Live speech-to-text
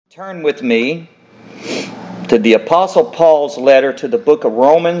Turn with me to the Apostle Paul's letter to the book of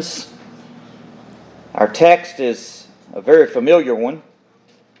Romans. Our text is a very familiar one.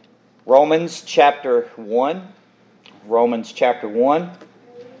 Romans chapter 1. Romans chapter 1.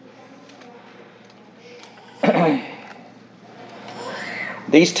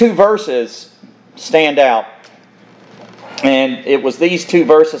 These two verses stand out. And it was these two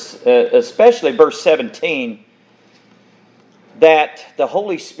verses, especially verse 17, that the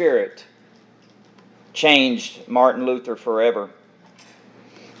Holy Spirit changed Martin Luther forever.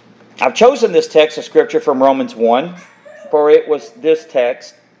 I've chosen this text of Scripture from Romans 1, for it was this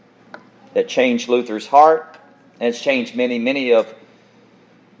text that changed Luther's heart, and it's changed many of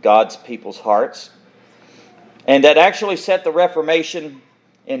God's people's hearts, and that actually set the Reformation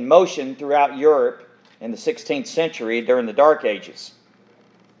in motion throughout Europe in the 16th century during the Dark Ages.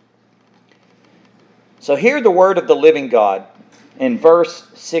 So hear the word of the living God in verse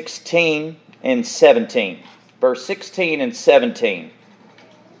 16 and 17. Verse 16 and 17.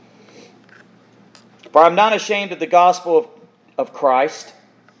 For I'm not ashamed of the gospel of Christ,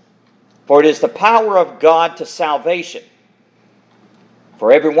 for it is the power of God to salvation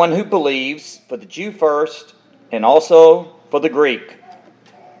for everyone who believes, for the Jew first, and also for the Greek.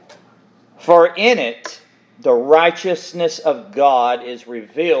 For in it the righteousness of God is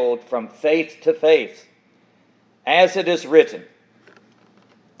revealed from faith to faith, as it is written,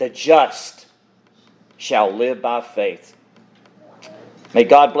 the just shall live by faith. May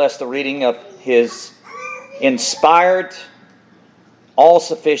God bless the reading of His inspired,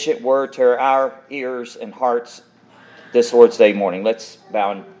 all-sufficient word to our ears and hearts this Lord's Day morning. Let's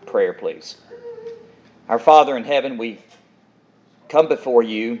bow in prayer, please. Our Father in heaven, we come before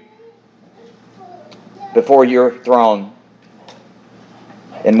you, before your throne,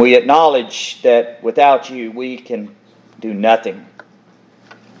 and we acknowledge that without you we can do nothing.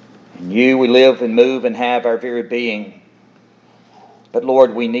 In you we live and move and have our very being. But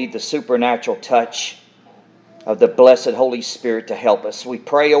Lord, we need the supernatural touch of the blessed Holy Spirit to help us. We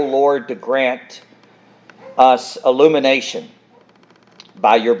pray, O Lord, to grant us illumination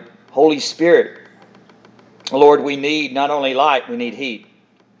by your Holy Spirit. Lord, we need not only light, we need heat.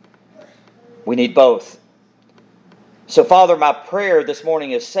 We need both. So, Father, my prayer this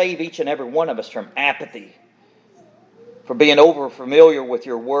morning is save each and every one of us from apathy, for being over familiar with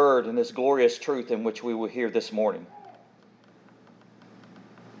your word and this glorious truth in which we will hear this morning.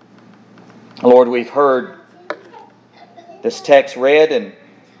 Lord, we've heard this text read and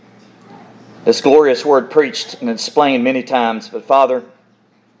this glorious word preached and explained many times. But Father,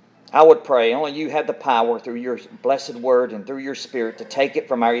 I would pray only you have the power through your blessed word and through your Spirit to take it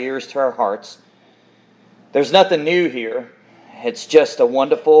from our ears to our hearts. There's nothing new here. It's just a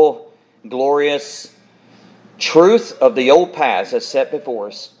wonderful, glorious truth of the old paths that's set before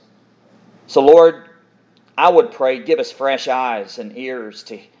us. So Lord, I would pray, give us fresh eyes and ears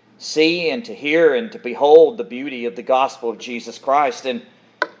to see and to hear and to behold the beauty of the gospel of Jesus Christ. And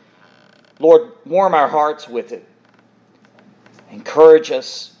Lord, warm our hearts with it. Encourage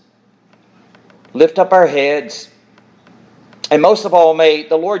us. Lift up our heads. And most of all, may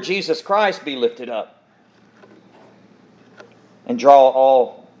the Lord Jesus Christ be lifted up and draw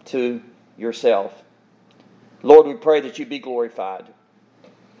all to yourself. Lord, we pray that you be glorified.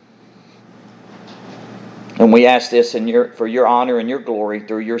 And we ask this for your honor and your glory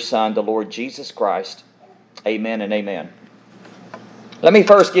through your Son, the Lord Jesus Christ. Amen and amen. Let me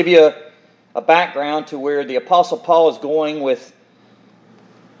first give you a background to where the Apostle Paul is going with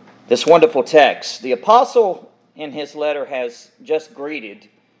this wonderful text. The Apostle in his letter has just greeted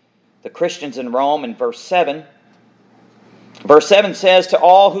the Christians in Rome in verse 7. Verse 7 says, to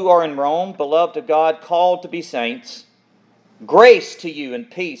all who are in Rome, beloved of God, called to be saints, grace to you and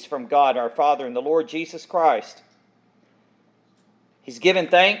peace from God our Father and the Lord Jesus Christ. He's given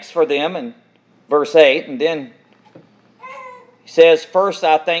thanks for them in verse 8, and then he says, first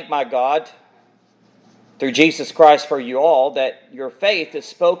I thank my God through Jesus Christ for you all, that your faith is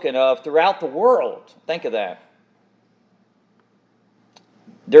spoken of throughout the world. Think of that.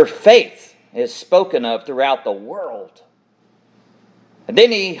 Their faith is spoken of throughout the world. And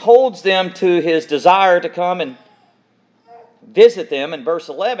then he holds them to his desire to come and visit them. In verse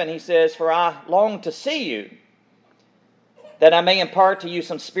 11 he says, for I long to see you, that I may impart to you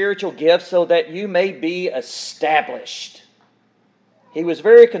some spiritual gifts so that you may be established. He was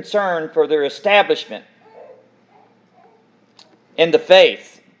very concerned for their establishment in the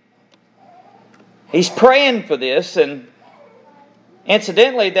faith. He's praying for this, and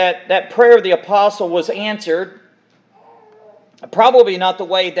incidentally, that prayer of the apostle was answered. Probably not the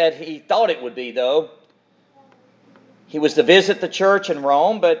way that he thought it would be, though. He was to visit the church in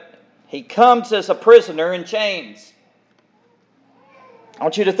Rome, but he comes as a prisoner in chains. I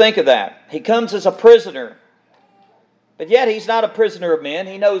want you to think of that. He comes as a prisoner. But yet he's not a prisoner of men.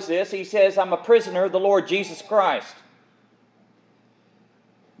 He knows this. He says, I'm a prisoner of the Lord Jesus Christ.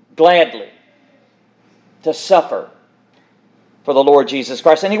 Gladly to suffer for the Lord Jesus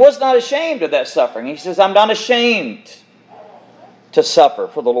Christ. And he was not ashamed of that suffering. He says, I'm not ashamed to suffer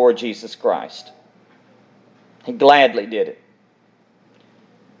for the Lord Jesus Christ. He gladly did it.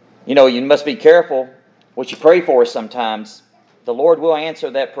 You know, you must be careful what you pray for sometimes. The Lord will answer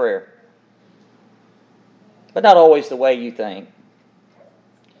that prayer. But not always the way you think.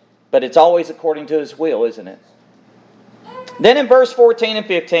 But it's always according to His will, isn't it? Then in verse 14 and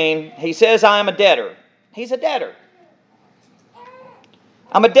 15, he says, I am a debtor. He's a debtor.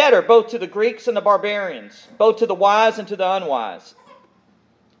 I'm a debtor both to the Greeks and the barbarians, both to the wise and to the unwise.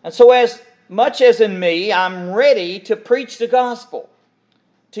 And so as much as in me, I'm ready to preach the gospel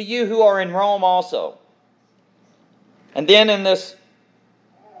to you who are in Rome also. And then in this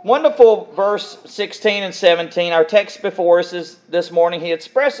wonderful verse 16 and 17, our text before us is this morning, he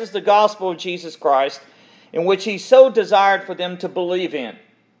expresses the gospel of Jesus Christ in which he so desired for them to believe in.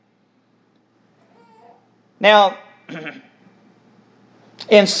 Now,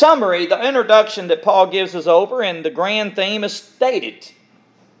 in summary, the introduction that Paul gives is over and the grand theme is stated.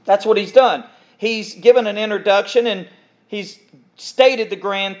 That's what he's done. He's given an introduction and he's stated the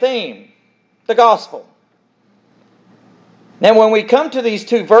grand theme, the gospel. Now when we come to these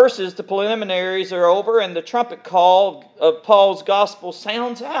two verses, the preliminaries are over and the trumpet call of Paul's gospel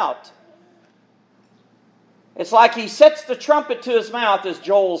sounds out. It's like he sets the trumpet to his mouth, as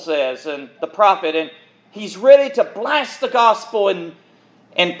Joel says, and the prophet, and he's ready to blast the gospel in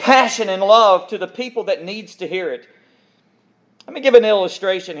passion and love to the people that needs to hear it. Let me give an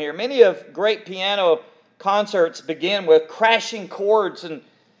illustration here. Many of great piano concerts begin with crashing chords and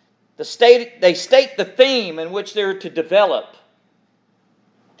they state the theme in which they're to develop.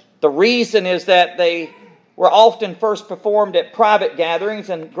 The reason is that they were often first performed at private gatherings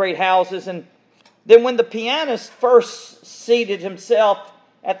and great houses, and then when the pianist first seated himself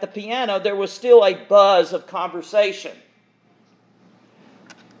at the piano, there was still a buzz of conversation.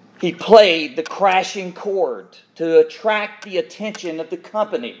 He played the crashing chord to attract the attention of the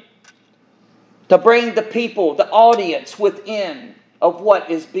company, to bring the people, the audience within of what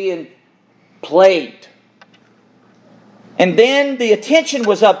is being played. And then the attention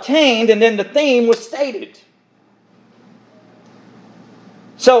was obtained, and then the theme was stated.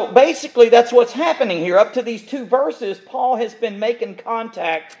 So basically that's what's happening here. Up to these two verses, Paul has been making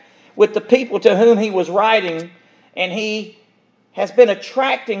contact with the people to whom he was writing, and he has been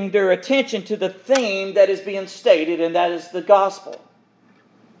attracting their attention to the theme that is being stated, and that is the gospel.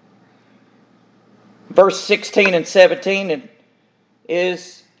 Verse 16 and 17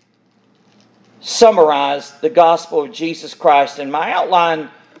 is summarized the gospel of Jesus Christ. And my outline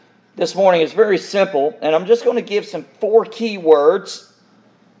this morning is very simple, and I'm just going to give some 4 key words.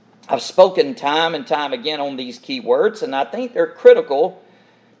 I've spoken time and time again on these key words, and I think they're critical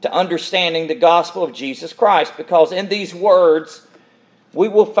to understanding the gospel of Jesus Christ, because in these words we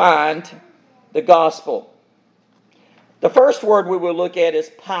will find the gospel. The first word we will look at is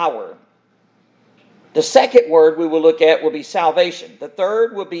power. The second word we will look at will be salvation. The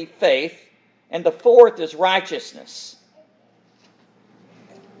third will be faith, and the fourth is righteousness.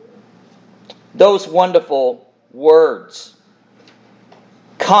 Those wonderful words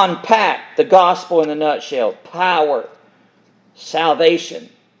compact the gospel in a nutshell. Power, salvation,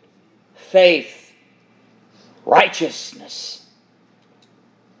 faith, righteousness.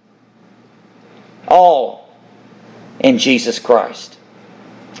 All in Jesus Christ.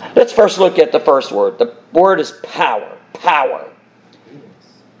 Let's first look at the first word. The word is power. Power.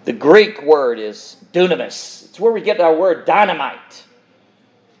 The Greek word is dunamis. It's where we get our word dynamite.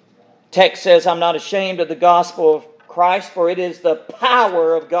 Text says, I'm not ashamed of the gospel of Christ, for it is the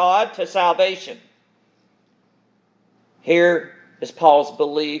power of God to salvation. Here is Paul's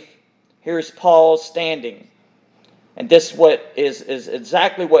belief. Here's Paul's standing. And this is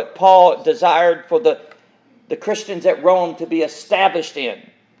exactly what Paul desired for the Christians at Rome to be established in.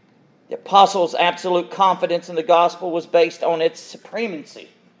 The apostles' absolute confidence in the gospel was based on its supremacy.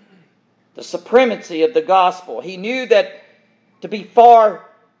 The supremacy of the gospel. He knew that to be far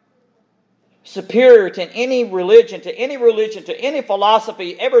superior to any religion, to any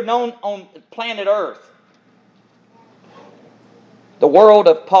philosophy ever known on planet Earth. The world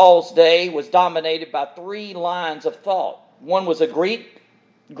of Paul's day was dominated by 3 lines of thought. One was a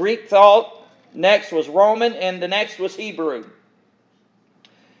Greek thought, next was Roman, and the next was Hebrew.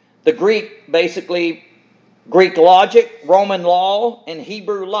 The Greek basically Greek logic, Roman law, and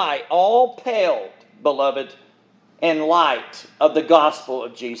Hebrew light all paled, beloved, in light of the gospel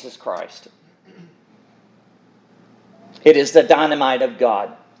of Jesus Christ. It is the dynamite of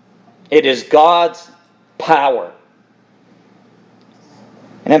God. It is God's power.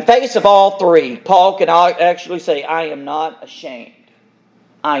 And in face of all three, Paul can actually say, I am not ashamed.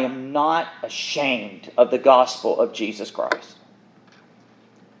 I am not ashamed of the gospel of Jesus Christ.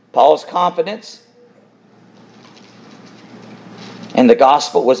 Paul's confidence in the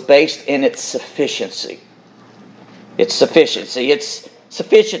gospel was based in its sufficiency. Its sufficiency. Its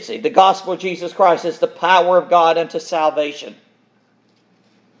sufficiency. The gospel of Jesus Christ is the power of God unto salvation.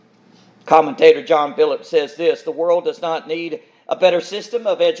 Commentator John Phillips says this: the world does not need a better system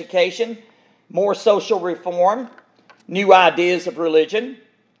of education, more social reform, new ideas of religion.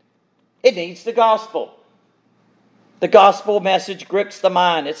 It needs the gospel. The gospel message grips the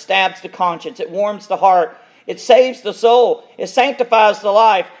mind. It stabs the conscience. It warms the heart. It saves the soul. It sanctifies the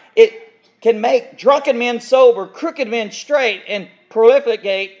life. It can make drunken men sober, crooked men straight, and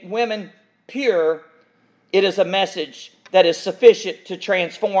prolificate women pure. It is a message that is sufficient to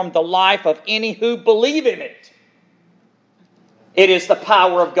transform the life of any who believe in it. It is the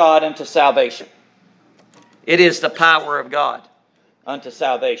power of God unto salvation. It is the power of God unto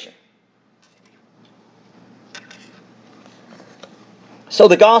salvation. So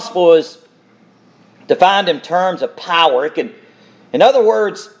the gospel is defined in terms of power. It can, in other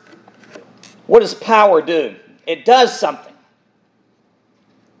words, what does power do? It does something.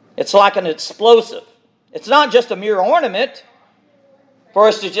 It's like an explosive. It's not just a mere ornament for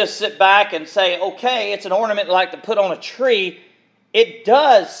us to just sit back and say, okay, it's an ornament like to put on a tree. It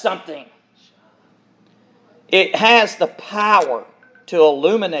does something. It has the power to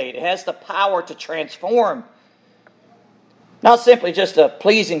illuminate. It has the power to transform. Not simply just a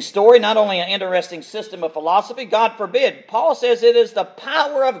pleasing story, not only an interesting system of philosophy, God forbid. Paul says it is the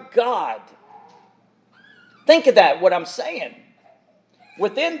power of God. Think of that, what I'm saying.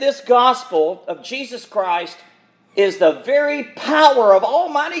 Within this gospel of Jesus Christ is the very power of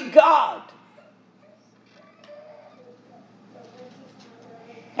Almighty God.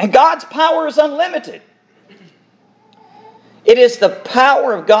 And God's power is unlimited. It is the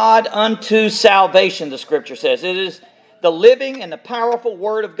power of God unto salvation, the Scripture says. It is the living and the powerful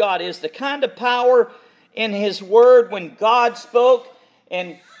Word of God. It is the kind of power in His Word when God spoke,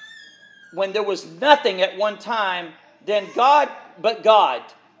 and when there was nothing at one time, then God but God.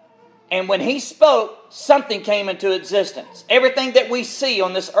 And when He spoke, something came into existence. Everything that we see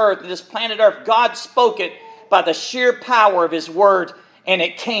on this earth, this planet Earth, God spoke it by the sheer power of His Word, and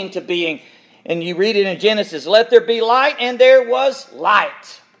it came to being. And you read it in Genesis, let there be light, and there was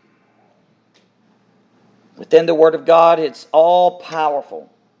light. Within the Word of God, it's all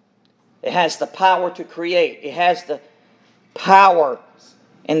powerful. It has the power to create. It has the power,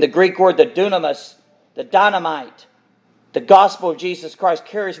 in the Greek word, the dunamis, the dynamite. The gospel of Jesus Christ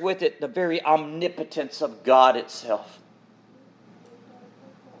carries with it the very omnipotence of God itself.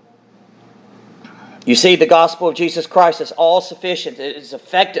 You see, the gospel of Jesus Christ is all sufficient. It is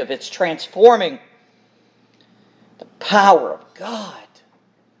effective. It's transforming. The power of God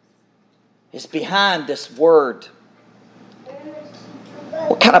is behind this word.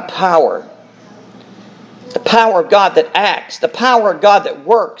 What kind of power? The power of God that acts. The power of God that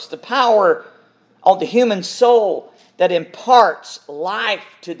works. The power on the human soul that imparts life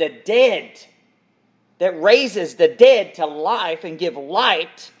to the dead. That raises the dead to life and give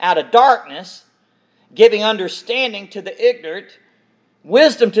light out of darkness. Giving understanding to the ignorant.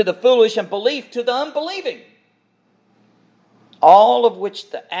 Wisdom to the foolish and belief to the unbelieving. All of which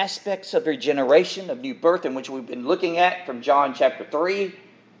the aspects of regeneration, of new birth, in which we've been looking at from John chapter 3,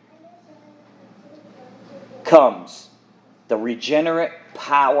 comes. The regenerate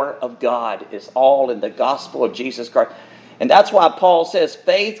power of God is all in the gospel of Jesus Christ. And that's why Paul says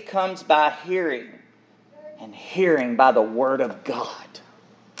faith comes by hearing, and hearing by the word of God.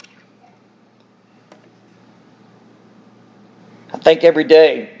 I think every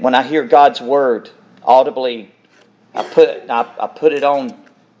day when I hear God's word audibly, I put it on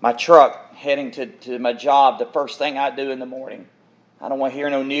my truck heading to my job, the first thing I do in the morning. I don't want to hear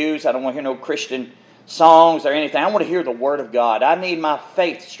no news. I don't want to hear no Christian songs or anything. I want to hear the Word of God. I need my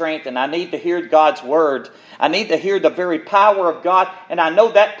faith strengthened. I need to hear God's Word. I need to hear the very power of God. And I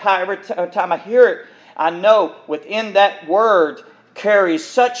know that power, every time I hear it, I know within that Word carries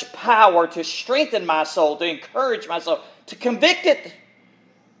such power to strengthen my soul, to encourage my soul, to convict it.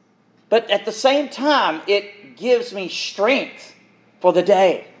 But at the same time, it gives me strength for the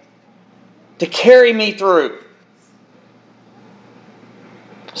day to carry me through.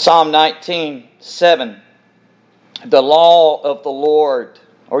 Psalm 19:7 the law of the Lord,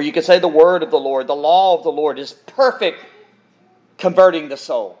 or you could say the word of the Lord, the law of the Lord is perfect, converting the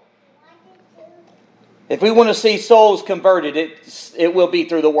soul. If we want to see souls converted, it will be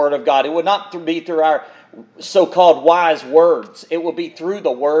through the Word of God. It will not be through our so-called wise words. It will be through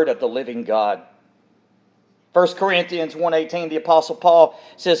the Word of the living God. 1 Corinthians 1:18, the Apostle Paul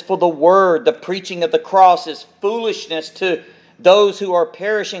says, "For the word, the preaching of the cross, is foolishness to those who are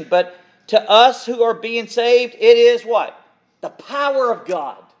perishing, but to us who are being saved, it is" what? The power of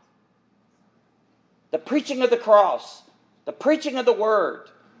God. The preaching of the cross, the preaching of the word,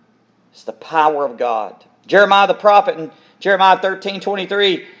 is the power of God. Jeremiah the prophet in Jeremiah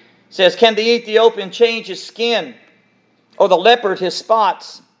 13:23 says, "Can the Ethiopian change his skin, or the leopard his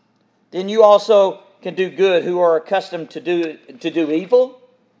spots? Then you also can do good who are accustomed to do evil."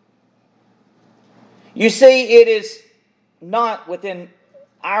 You see, it is not within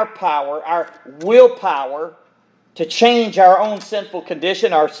our power, our willpower, to change our own sinful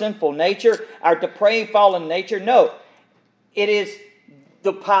condition, our sinful nature, our depraved fallen nature. No, it is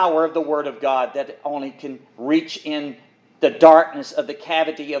the power of the Word of God that only can reach in the darkness of the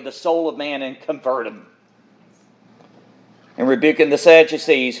cavity of the soul of man and convert him. And rebuking the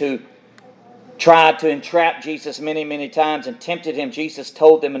Sadducees who tried to entrap Jesus many, many times and tempted him, Jesus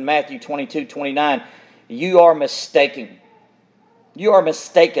told them in Matthew 22:29, "You are mistaken. You are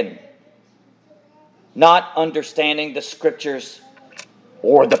mistaken, not understanding the Scriptures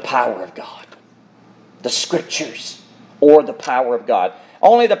or the power of God." The Scriptures or the power of God.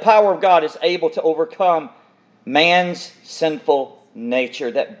 Only the power of God is able to overcome man's sinful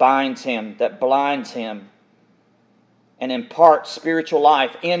nature that binds him, that blinds him, and impart spiritual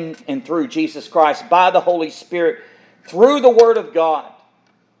life in and through Jesus Christ by the Holy Spirit through the Word of God.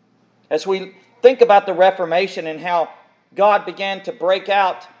 As we think about the Reformation and how God began to break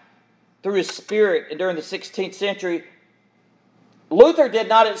out through His Spirit during the 16th century, Luther did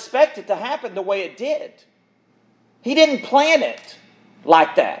not expect it to happen the way it did. He didn't plan it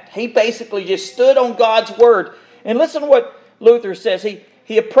like that. He basically just stood on God's Word. And listen to what Luther says.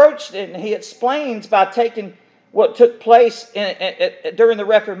 He approached it and he explains by taking what took place during the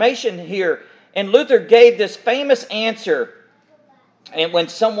Reformation here. And Luther gave this famous answer. And when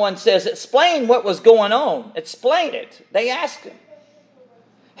someone says, "Explain what was going on," explain it, they ask him.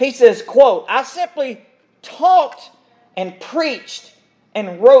 He says, quote, "I simply taught and preached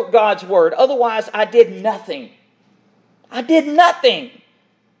and wrote God's Word. Otherwise, I did nothing. I did nothing.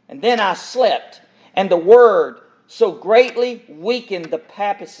 And then I slept. And the Word so greatly weakened the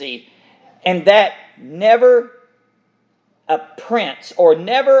papacy, and that never a prince or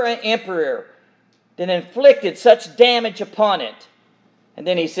never an emperor that inflicted such damage upon it." And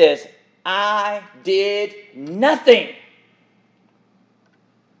then he says, "I did nothing.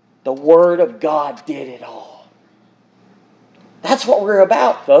 The Word of God did it all." That's what we're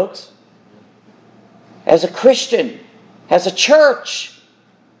about, folks. As a Christian, as a church,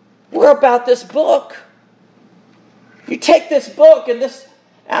 we're about this book. You take this book and this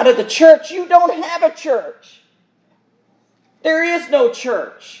out of the church, you don't have a church. There is no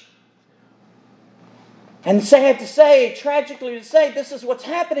church. And sad to say, tragically to say, this is what's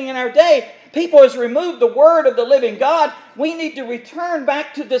happening in our day. People has removed the Word of the living God. We need to return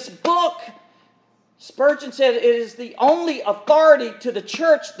back to this book. Spurgeon said it is the only authority to the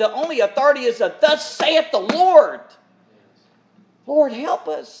church. The only authority is a "Thus saith the Lord." Lord, help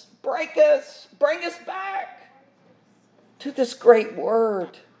us, break us, bring us back to this great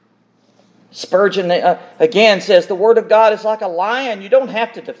Word. Spurgeon again says the Word of God is like a lion. You don't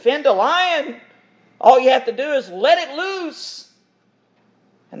have to defend a lion. All you have to do is let it loose,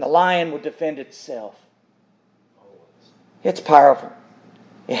 and the lion will defend itself. It's powerful.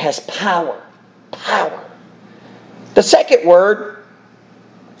 It has power. Power. The second word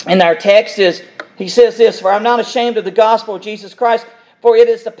in our text is, he says this, "For I'm not ashamed of the gospel of Jesus Christ, for it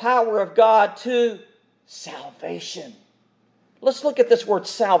is the power of God to salvation." Let's look at this word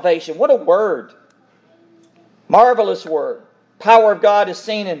salvation. What a word. Marvelous word. Power of God is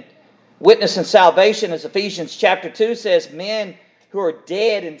seen in witness and salvation, as Ephesians chapter 2 says, men who are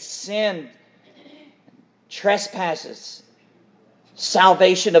dead in sin, trespasses.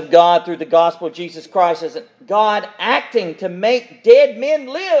 Salvation of God through the gospel of Jesus Christ is God acting to make dead men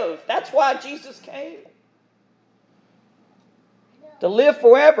live. That's why Jesus came. To live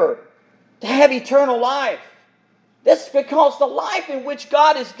forever. To have eternal life. This is because the life in which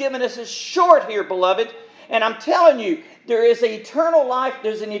God has given us is short here, beloved. And I'm telling you, there is an eternal life,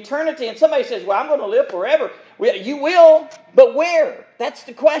 there's an eternity. And somebody says, "Well, I'm going to live forever." Well, you will, but where? That's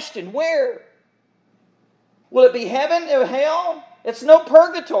the question. Where? Will it be heaven or hell? It's no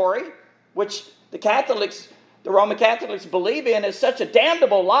purgatory, which the Catholics the Roman Catholics believe in is such a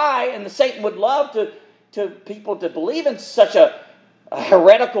damnable lie, and the Satan would love to people to believe in such a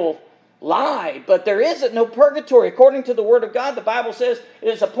heretical lie. But there isn't no purgatory. According to the Word of God, the Bible says it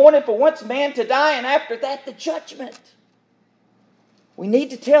is appointed for once man to die, and after that the judgment. We need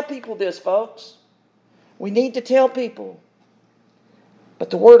to tell people this, folks. We need to tell people. But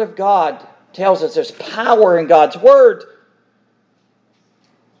the Word of God tells us there's power in God's Word.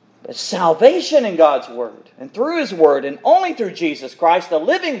 There's salvation in God's Word. And through His Word, and only through Jesus Christ, the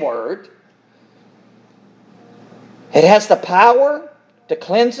living Word, it has the power to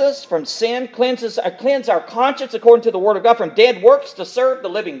cleanse us from sin, cleanse our conscience according to the Word of God, from dead works to serve the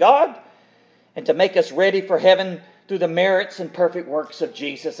living God, and to make us ready for heaven through the merits and perfect works of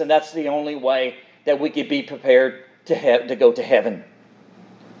Jesus. And that's the only way that we could be prepared to go to heaven.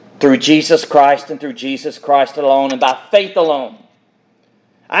 Through Jesus Christ and through Jesus Christ alone and by faith alone.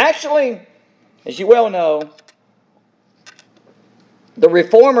 Actually, as you well know, the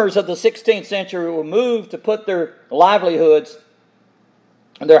reformers of the 16th century were moved to put their livelihoods,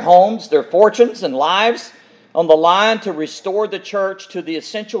 their homes, their fortunes and lives on the line to restore the church to the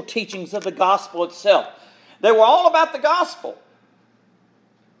essential teachings of the gospel itself. They were all about the gospel.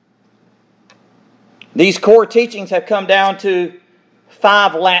 These core teachings have come down to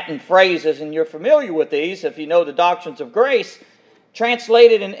 5 Latin phrases, and you're familiar with these if you know the doctrines of grace.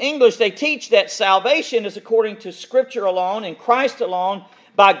 Translated in English, they teach that salvation is according to Scripture alone, in Christ alone,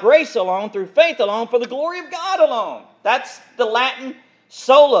 by grace alone, through faith alone, for the glory of God alone. That's the Latin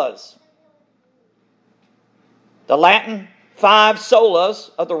solas. The Latin 5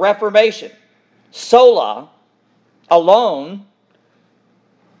 solas of the Reformation. Sola, alone,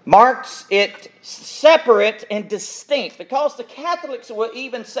 marks it separate and distinct, because the Catholics will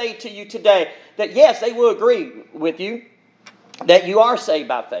even say to you today that yes, they will agree with you that you are saved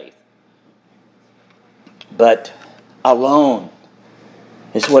by faith. But alone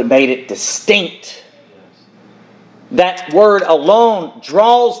is what made it distinct. That word alone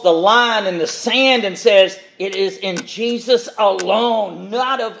draws the line in the sand and says it is in Jesus alone,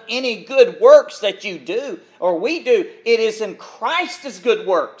 not of any good works that you do or we do. It is in Christ's good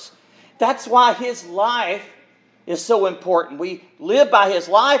works. That's why His life is so important. We live by His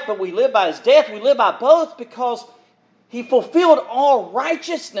life, but we live by His death. We live by both because He fulfilled all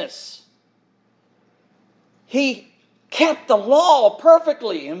righteousness. He kept the law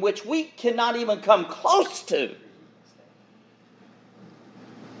perfectly, in which we cannot even come close to.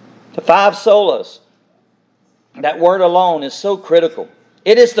 The 5 solas. That word alone is so critical.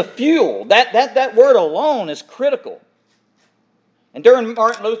 It is the fuel. That word alone is critical. And during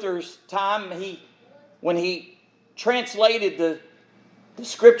Martin Luther's time, when he translated the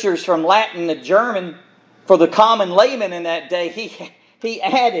Scriptures from Latin to German for the common layman in that day, he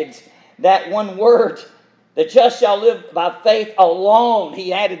added that one word, the just shall live by faith alone.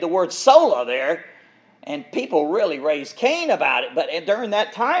 He added the word sola there, and people really raised Cain about it. But during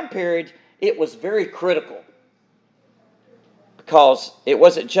that time period, it was very critical, because it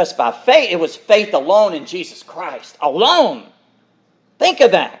wasn't just by faith, it was faith alone in Jesus Christ. Alone. Think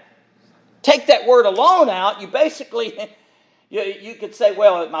of that. Take that word alone out, you basically, you could say,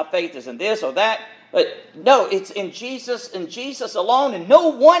 well, my faith is in this or that. But no, it's in Jesus alone, and no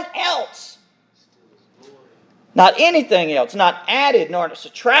one else. Not anything else, not added, nor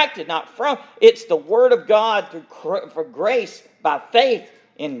subtracted, not from. It's the Word of God for grace by faith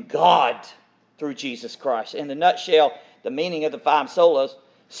in God through Jesus Christ. In the nutshell, the meaning of the 5 solas,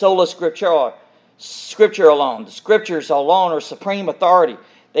 sola scriptura, Scripture alone. The Scriptures alone are supreme authority.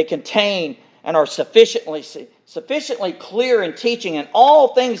 They contain and are sufficiently clear in teaching in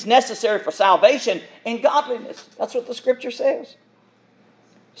all things necessary for salvation and godliness. That's what the Scripture says.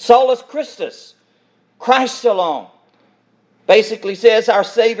 Solus Christus, Christ alone, basically says our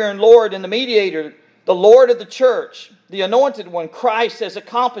Savior and Lord and the mediator, the Lord of the church, the anointed one, Christ, has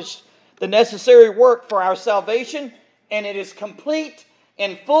accomplished the necessary work for our salvation, and it is complete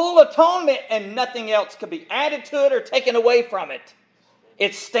in full atonement, and nothing else can be added to it or taken away from it.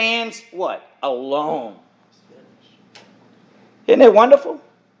 It stands what? Alone. Isn't it wonderful?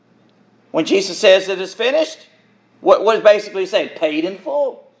 When Jesus says it is finished, what is basically saying? Paid in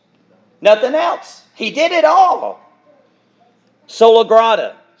full. Nothing else. He did it all. Sola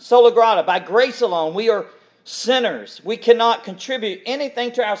grata. By grace alone, we are sinners. We cannot contribute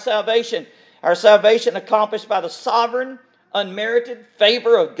anything to our salvation. Our salvation accomplished by the sovereign, unmerited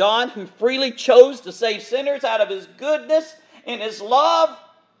favor of God, who freely chose to save sinners out of His goodness and His love.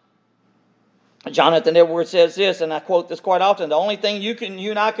 Jonathan Edwards says this, and I quote this quite often: the only thing you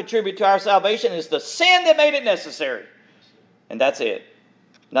and I contribute to our salvation is the sin that made it necessary. And that's it.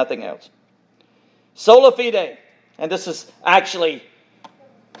 Nothing else. Sola fide. And this is actually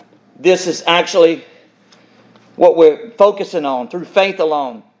what we're focusing on, through faith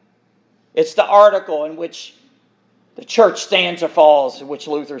alone. It's the article in which the church stands or falls, which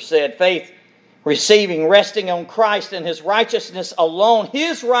Luther said. Faith, receiving, resting on Christ and His righteousness alone.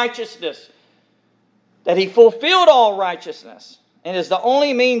 His righteousness. That He fulfilled all righteousness. And is the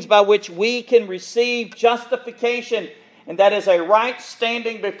only means by which we can receive justification. And that is a right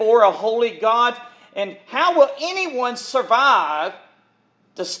standing before a holy God. And how will anyone survive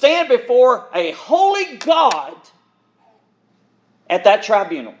to stand before a holy God at that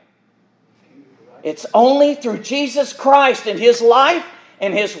tribunal? It's only through Jesus Christ and His life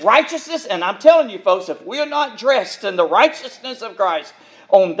and His righteousness. And I'm telling you folks, if we're not dressed in the righteousness of Christ,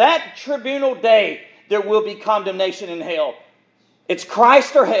 on that tribunal day, there will be condemnation in hell. It's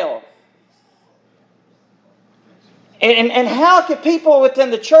Christ or hell. And how could people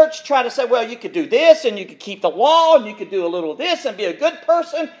within the church try to say, well, you could do this and you could keep the law and you could do a little of this and be a good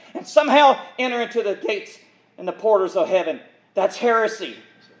person and somehow enter into the gates and the portals of heaven? That's heresy.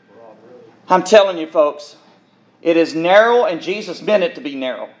 I'm telling you, folks, it is narrow, and Jesus meant it to be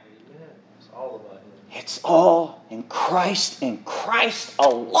narrow. It's all in Christ and Christ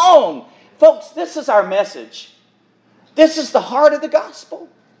alone. Folks, this is our message. This is the heart of the gospel.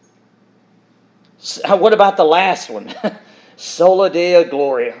 What about the last one? Sola Deo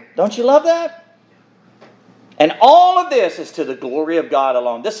Gloria. Don't you love that? And all of this is to the glory of God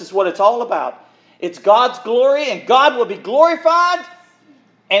alone. This is what it's all about. It's God's glory, and God will be glorified.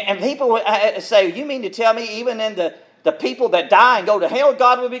 And people would say, you mean to tell me even in the people that die and go to hell,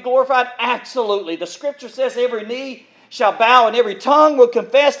 God will be glorified? Absolutely. The Scripture says every knee shall bow and every tongue will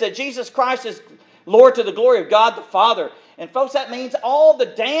confess that Jesus Christ is Lord, to the glory of God the Father. And folks, that means all the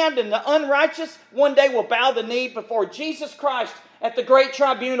damned and the unrighteous one day will bow the knee before Jesus Christ at the great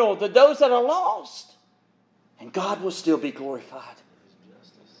tribunal, those that are lost. And God will still be glorified.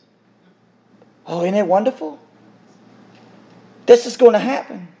 Oh, isn't it wonderful? This is going to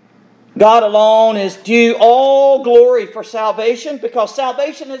happen. God alone is due all glory for salvation, because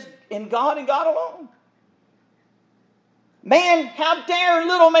salvation is in God and God alone. Man, how dare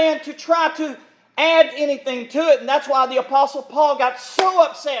little man to try to add anything to it. And that's why the Apostle Paul got so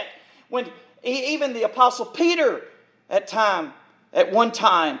upset when even the Apostle Peter at one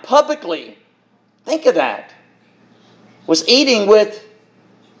time, publicly, think of that, was eating with,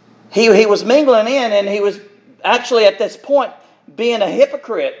 he was mingling in, and he was actually at this point being a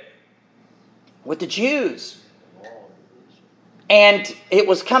hypocrite with the Jews. And it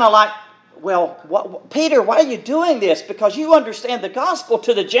was kind of like, well, Peter, why are you doing this? Because you understand the gospel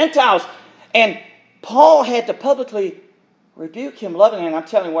to the Gentiles. And Paul had to publicly rebuke him lovingly. And I'm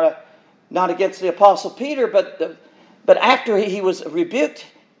telling you not against the Apostle Peter, but after he was rebuked,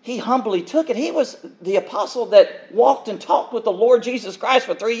 he humbly took it. He was the apostle that walked and talked with the Lord Jesus Christ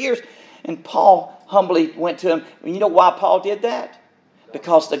for 3 years. And Paul humbly went to him. And you know why Paul did that?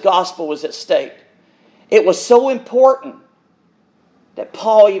 Because the gospel was at stake. It was so important that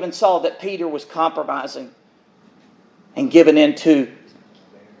Paul even saw that Peter was compromising and giving in to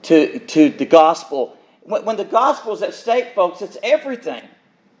the gospel. When the gospel is at stake, folks, it's everything.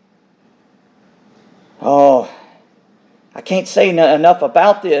 Oh, I can't say enough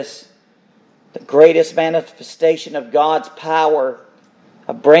about this. The greatest manifestation of God's power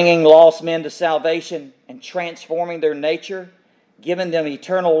of bringing lost men to salvation and transforming their nature, giving them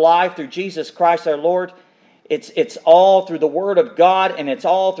eternal life through Jesus Christ our Lord. It's all through the Word of God, and it's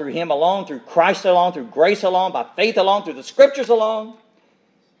all through Him alone, through Christ alone, through grace alone, by faith alone, through the Scriptures alone.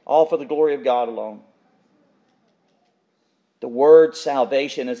 All for the glory of God alone. The word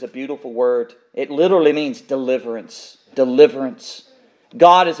salvation is a beautiful word. It literally means deliverance. Deliverance.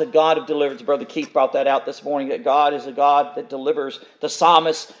 God is a God of deliverance. Brother Keith brought that out this morning, that God is a God that delivers. The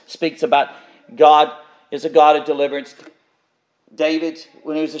psalmist speaks about God is a God of deliverance. David,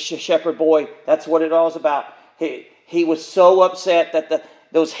 when he was a shepherd boy, that's what it all was about. He was so upset that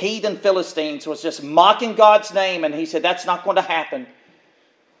those heathen Philistines was just mocking God's name, and he said, that's not going to happen.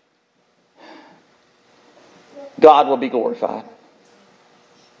 God will be glorified.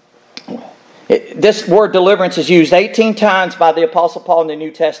 This word deliverance is used 18 times by the Apostle Paul in the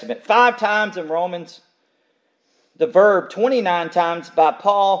New Testament, 5 times in Romans. The verb 29 times by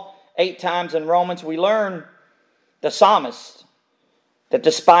Paul, 8 times in Romans. We learn the psalmist that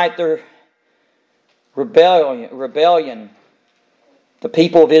despite their rebellion, the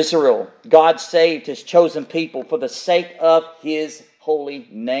people of Israel, God saved His chosen people for the sake of His holy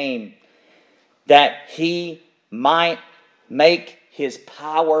name, that He might make His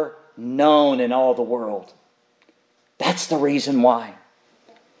power known in all the world. That's the reason why.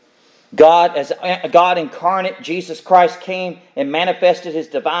 God, as God incarnate, Jesus Christ came and manifested His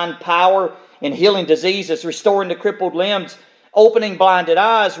divine power in healing diseases, restoring the crippled limbs, opening blinded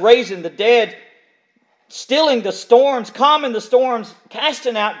eyes, raising the dead, stilling the storms, calming the storms,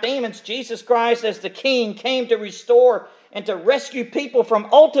 casting out demons. Jesus Christ, as the King, came to restore and to rescue people from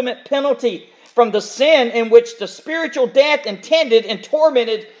ultimate penalty, from the sin in which the spiritual death intended and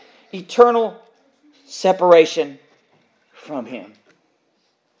tormented eternal separation from Him.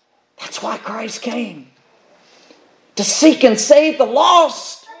 That's why Christ came. To seek and save the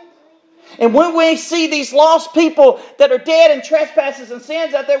lost. And when we see these lost people that are dead in trespasses and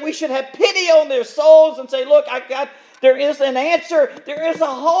sins out there, we should have pity on their souls and say, look, there is an answer. There is a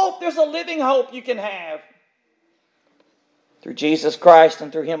hope. There's a living hope you can have. Through Jesus Christ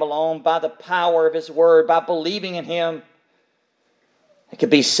and through Him alone, by the power of His Word, by believing in Him, it can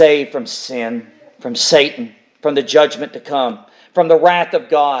be saved from sin, from Satan, from the judgment to come, from the wrath of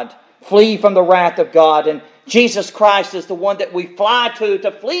God. Flee from the wrath of God. And Jesus Christ is the one that we fly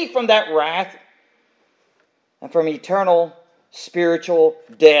to flee from that wrath and from eternal spiritual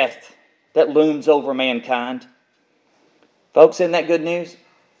death that looms over mankind. Folks, isn't that good news?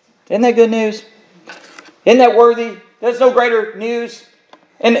 Isn't that good news? Isn't that worthy? There's no greater news.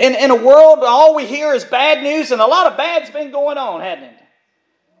 In a world, all we hear is bad news, and a lot of bad's been going on, hasn't it?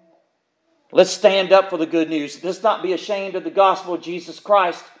 Let's stand up for the good news. Let's not be ashamed of the gospel of Jesus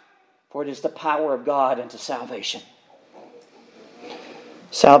Christ, for it is the power of God unto salvation.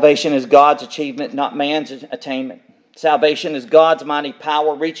 Salvation is God's achievement, not man's attainment. Salvation is God's mighty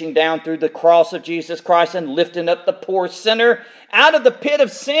power reaching down through the cross of Jesus Christ and lifting up the poor sinner out of the pit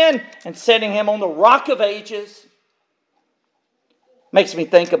of sin and setting him on the rock of ages. Makes me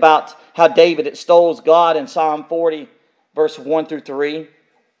think about how David extols God in Psalm 40, verse 1 through 3.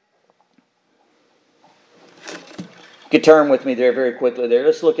 You could turn with me there very quickly there.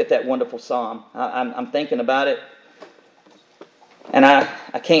 Let's look at that wonderful psalm. I'm thinking about it. And I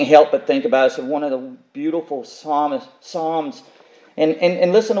can't help but think about it. It's one of the beautiful psalms.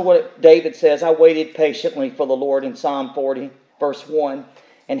 And listen to what David says. I waited patiently for the Lord in Psalm 40, verse 1.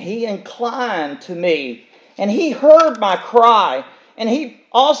 And He inclined to me, and He heard my cry, and He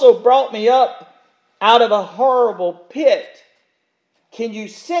also brought me up out of a horrible pit. Can you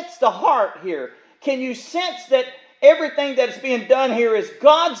sense the heart here? Can you sense that everything that is being done here is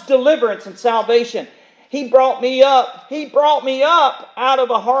God's deliverance and salvation? He brought me up. He brought me up out of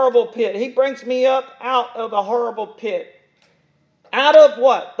a horrible pit. He brings me up out of a horrible pit. Out of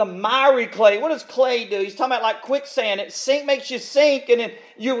what? The miry clay. What does clay do? He's talking about like quicksand. It makes you sink, and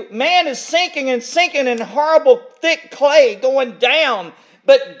then man is sinking in horrible thick clay going down.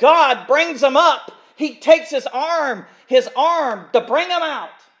 But God brings him up. He takes his arm to bring him out.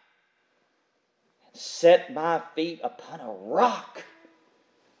 Set my feet upon a rock.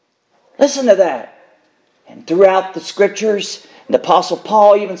 Listen to that. And throughout the Scriptures, the Apostle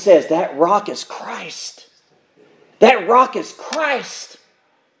Paul even says, that rock is Christ. That rock is Christ.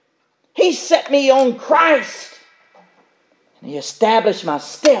 He set me on Christ. And He established my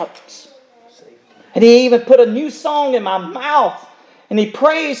steps. And He even put a new song in my mouth. And He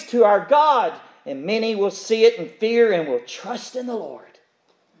prays to our God. And many will see it and fear and will trust in the Lord.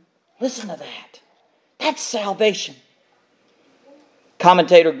 Listen to that. That's salvation.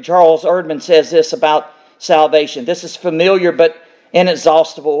 Commentator Charles Erdman says this about salvation. This is familiar but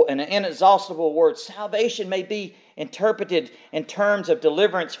inexhaustible. And an inexhaustible word. Salvation may be interpreted in terms of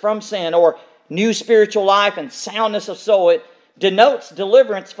deliverance from sin or new spiritual life and soundness of soul. It denotes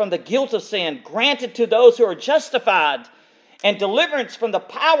deliverance from the guilt of sin granted to those who are justified, and deliverance from the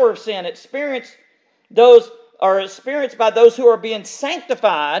power of sin experienced by those who are being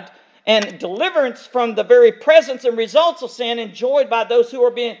sanctified, and deliverance from the very presence and results of sin enjoyed by those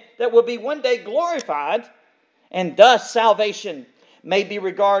that will be one day glorified. And thus salvation may be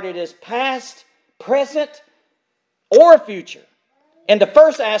regarded as past, present, or future. In the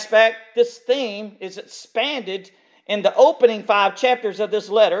first aspect, this theme is expanded in the opening 5 chapters of this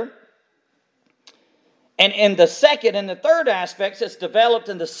letter. And in the second and the third aspects, it's developed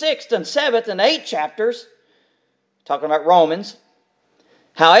in the 6th and 7th and 8th chapters, talking about Romans.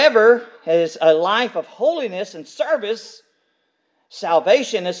 However, as a life of holiness and service,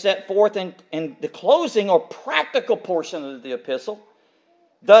 salvation is set forth in the closing or practical portion of the epistle.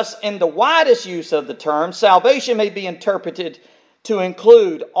 Thus, in the widest use of the term, salvation may be interpreted to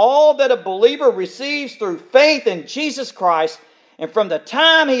include all that a believer receives through faith in Jesus Christ, and from the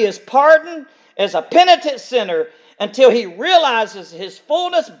time he is pardoned as a penitent sinner until he realizes his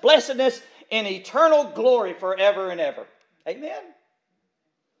fullness, blessedness, and eternal glory forever and ever. Amen?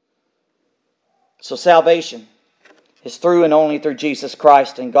 So salvation is through and only through Jesus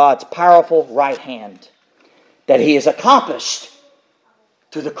Christ and God's powerful right hand that He has accomplished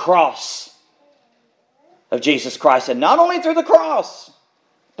through the cross of Jesus Christ. And not only through the cross,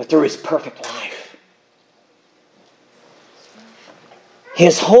 but through His perfect life.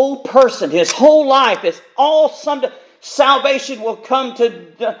 His whole person, His whole life is all summed up. Salvation will come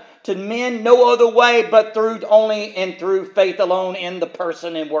to men no other way but through only and through faith alone in the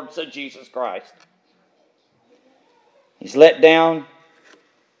person and works of Jesus Christ. He lets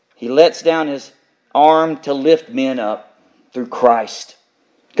down His arm to lift men up through Christ.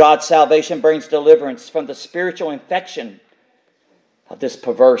 God's salvation brings deliverance from the spiritual infection of this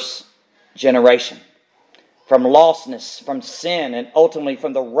perverse generation, from lostness, from sin, and ultimately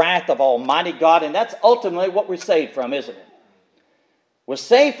from the wrath of Almighty God. And that's ultimately what we're saved from, isn't it? We're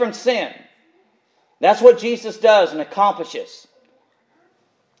saved from sin. That's what Jesus does and accomplishes.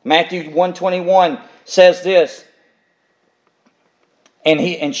 Matthew 1:21 says this,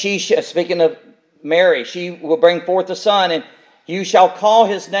 and she, speaking of Mary, she will bring forth a son, and you shall call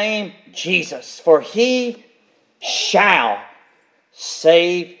his name Jesus, for he shall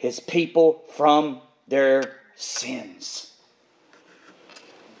save his people from their sins.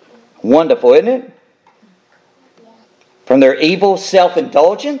 Wonderful, isn't it? From their evil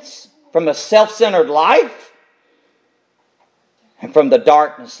self-indulgence, from a self-centered life, and from the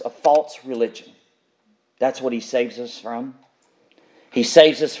darkness of false religion. That's what He saves us from. He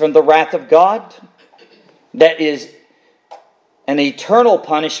saves us from the wrath of God. That is an eternal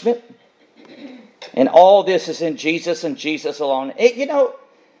punishment. And all this is in Jesus and Jesus alone.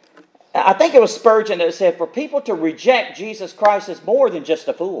 I think it was Spurgeon that said, for people to reject Jesus Christ is more than just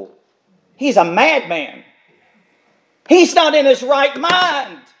a fool. He's a madman. He's not in his right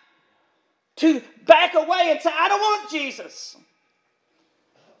mind to back away and say, I don't want Jesus.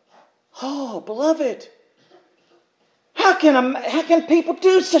 Oh, beloved, how can people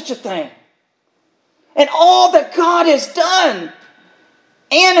do such a thing? And all that God has done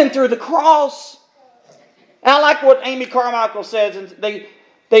in and through the cross. And I like what Amy Carmichael says. And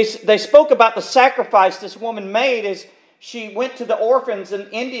they spoke about the sacrifice this woman made as she went to the orphans in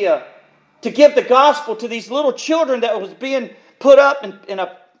India to give the gospel to these little children that was being put up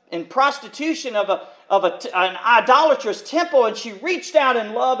in prostitution of an idolatrous temple. And she reached out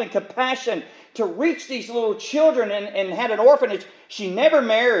in love and compassion to reach these little children and had an orphanage. She never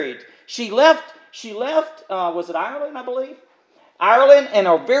married. She left, was it Ireland, I believe? Ireland, and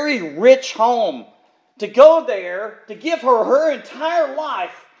a very rich home to go there to give her entire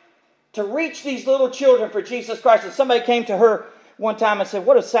life to reach these little children for Jesus Christ. And somebody came to her one time and said,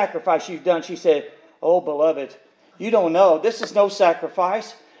 what a sacrifice you've done. She said, oh, beloved, you don't know. This is no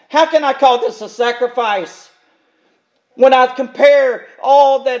sacrifice. How can I call this a sacrifice when I compare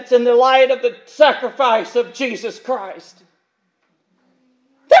all that's in the light of the sacrifice of Jesus Christ?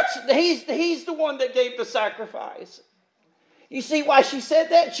 He's the one that gave the sacrifice. You see why she said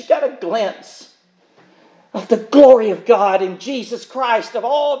that? She got a glimpse of the glory of God in Jesus Christ, of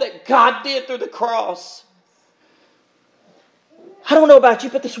all that God did through the cross. I don't know about you,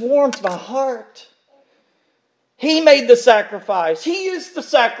 but this warms my heart. He made the sacrifice. He is the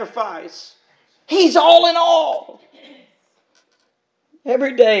sacrifice. He's all in all.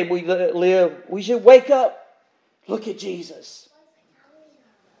 Every day we live, we should wake up, look at Jesus.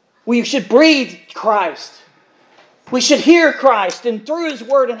 We should breathe Christ. We should hear Christ and through His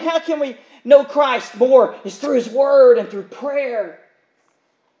Word. And how can we know Christ more? It's through His Word and through prayer.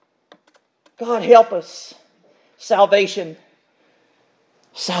 God help us. Salvation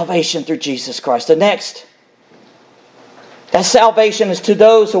through Jesus Christ. The next, that salvation is to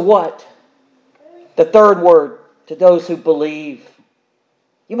those who what? The third word, to those who believe.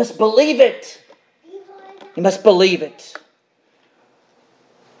 You must believe it. You must believe it.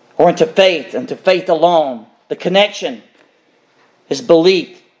 Or into faith alone. The connection is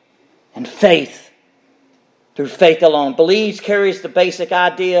belief and faith through faith alone. Believes carries the basic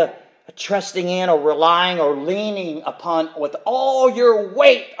idea of trusting in or relying or leaning upon with all your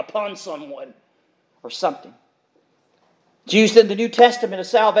weight upon someone or something. It's used in the New Testament of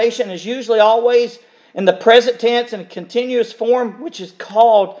salvation is usually always in the present tense in a continuous form, which is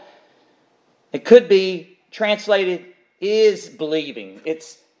called, it could be translated, is believing.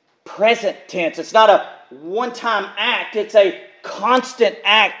 It's present tense. It's not a one-time act. It's a constant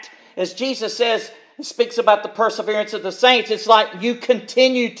act. As Jesus says, he speaks about the perseverance of the saints. It's like you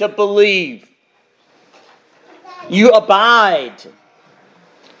continue to believe. You abide.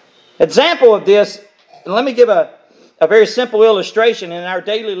 Example of this, let me give a very simple illustration. In our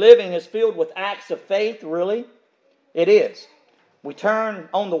daily living is filled with acts of faith, really. It is. We turn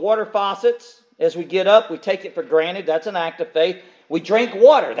on the water faucets as we get up, we take it for granted. That's an act of faith. We drink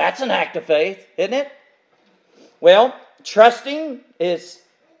water. That's an act of faith, isn't it? Well, trusting is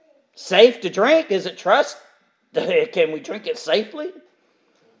safe to drink. Is it trust? Can we drink it safely?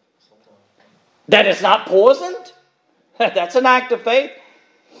 That it's not poisoned? That's an act of faith.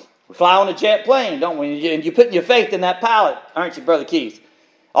 We fly on a jet plane, don't we? And you're putting your faith in that pilot, aren't you, Brother Keith?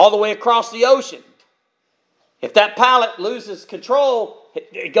 All the way across the ocean. If that pilot loses control,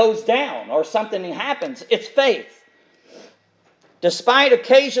 it goes down or something happens. It's faith. Despite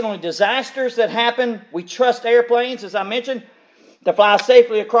occasional disasters that happen, we trust airplanes, as I mentioned, to fly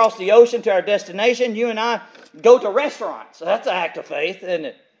safely across the ocean to our destination. You and I go to restaurants. So that's an act of faith, isn't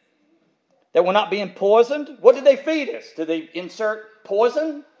it? That we're not being poisoned. What did they feed us? Did they insert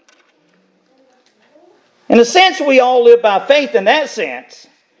poison? In a sense, we all live by faith in that sense.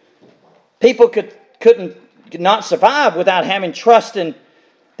 People could not survive without having trust in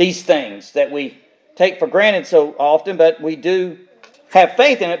these things that we take for granted so often, but we do have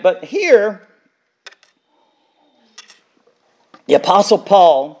faith in it. But here, the Apostle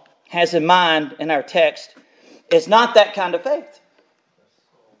Paul has in mind in our text is not that kind of faith.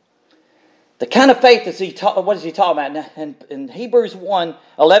 The kind of faith what is he talking about? In Hebrews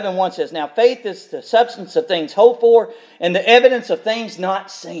 11:1 says, now faith is the substance of things hoped for and the evidence of things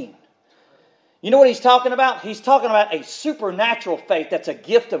not seen. You know what he's talking about? He's talking about a supernatural faith that's a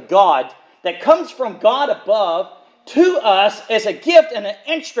gift of God that comes from God above to us as a gift and an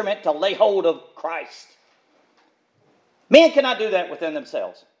instrument to lay hold of Christ. Men cannot do that within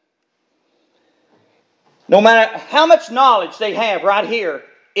themselves. No matter how much knowledge they have right here,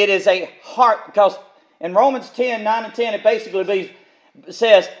 it is a heart, because in Romans 10:9 and 10, it basically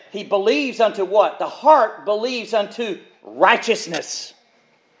says he believes unto what? The heart believes unto righteousness.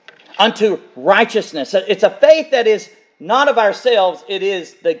 Unto righteousness. It's a faith that is not of ourselves, it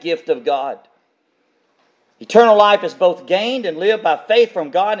is the gift of God. Eternal life is both gained and lived by faith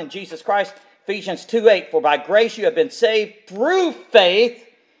from God in Jesus Christ. Ephesians 2:8, for by grace you have been saved through faith,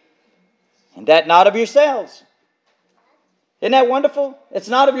 and that not of yourselves. Isn't that wonderful? It's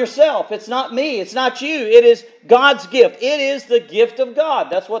not of yourself. It's not me. It's not you. It is God's gift. It is the gift of God.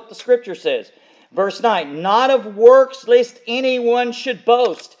 That's what the Scripture says. Verse 9, not of works, lest anyone should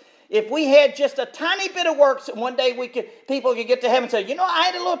boast. If we had just a tiny bit of works, and one day people could get to heaven and say, I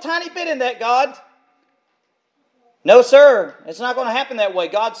had a little tiny bit in that, God. No, sir. It's not going to happen that way.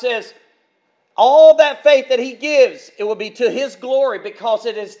 God says, all that faith that He gives, it will be to His glory because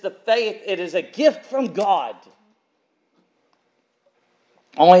it is the faith, it is a gift from God.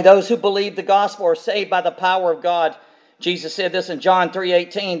 Only those who believe the gospel are saved by the power of God. Jesus said this in John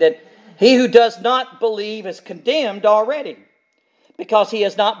 3:18, that he who does not believe is condemned already, because he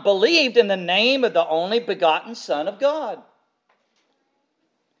has not believed in the name of the only begotten Son of God.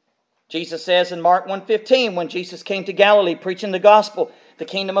 Jesus says in Mark 1:15, when Jesus came to Galilee preaching the gospel, the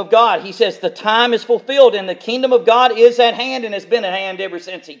kingdom of God, He says, the time is fulfilled and the kingdom of God is at hand and has been at hand ever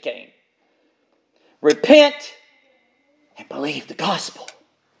since He came. Repent and believe the gospel.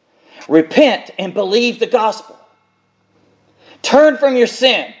 Repent and believe the gospel. Turn from your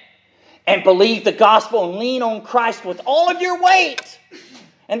sin and believe the gospel and lean on Christ with all of your weight.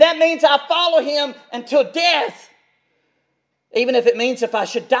 And that means I follow Him until death. Even if it means if I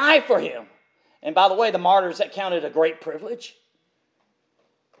should die for Him. And by the way, the martyrs, that counted a great privilege.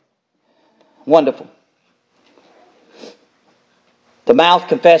 Wonderful. The mouth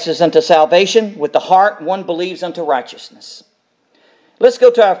confesses unto salvation. With the heart, one believes unto righteousness. Let's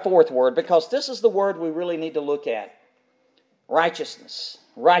go to our fourth word, because this is the word we really need to look at. Righteousness.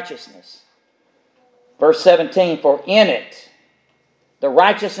 Righteousness. Verse 17, for in it the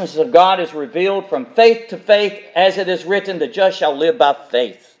righteousness of God is revealed from faith to faith, as it is written, the just shall live by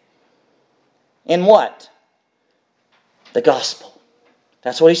faith. In what? The gospel.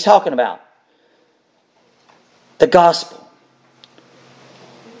 That's what he's talking about. The gospel.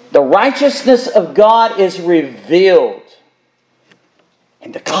 The righteousness of God is revealed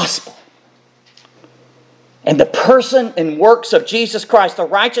in the gospel. And the person and works of Jesus Christ, the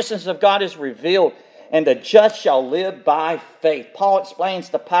righteousness of God is revealed, and the just shall live by faith. Paul explains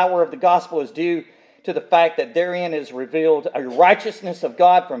the power of the gospel is due to the fact that therein is revealed a righteousness of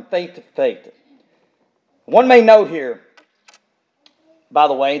God from faith to faith. One may note here, by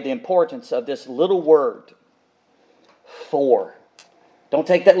the way, the importance of this little word, for. Don't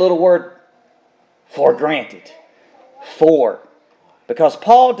take that little word for granted. For. Because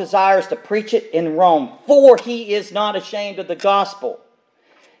Paul desires to preach it in Rome, for he is not ashamed of the gospel.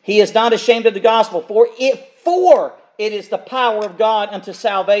 He is not ashamed of the gospel, for it is the power of God unto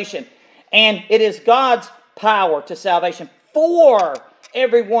salvation. And it is God's power to salvation for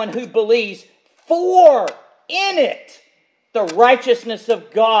everyone who believes, For in it, the righteousness of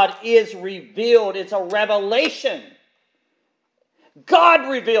God is revealed. It's a revelation.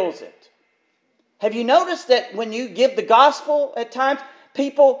 God reveals it. Have you noticed that when you give the gospel at times,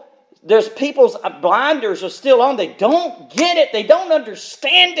 there's people's blinders are still on. They don't get it. They don't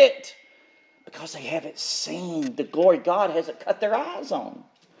understand it because they haven't seen the glory God hasn't cut their eyes on.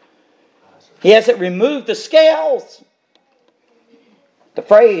 He hasn't removed the scales. The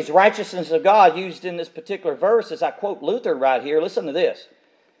phrase righteousness of God used in this particular verse, as I quote Luther right here, listen to this.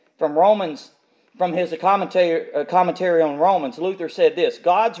 From his commentary on Romans, Luther said this: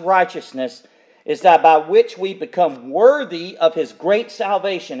 God's righteousness is that by which we become worthy of His great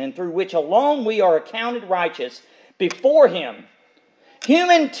salvation, and through which alone we are accounted righteous before Him.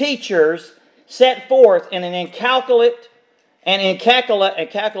 Human teachers set forth in an calculate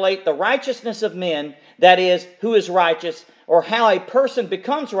the righteousness of men, that is, who is righteous, or how a person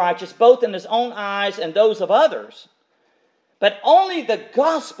becomes righteous, both in his own eyes and those of others. But only the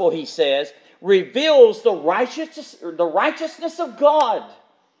gospel, he says, reveals the righteousness of God.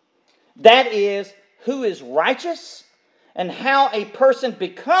 That is, who is righteous and how a person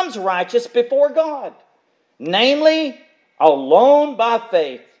becomes righteous before God. Namely, alone by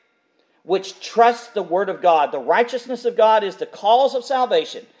faith, which trusts the word of God. The righteousness of God is the cause of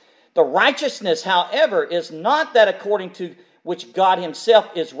salvation. The righteousness, however, is not that according to which God Himself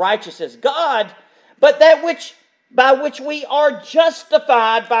is righteous as God, but that by which we are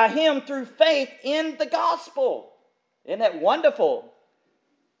justified by Him through faith in the gospel. Isn't that wonderful?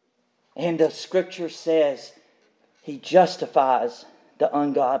 And the Scripture says He justifies the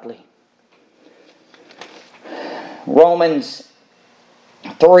ungodly. Romans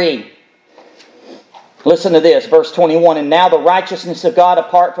 3. Listen to this, verse 21. And now the righteousness of God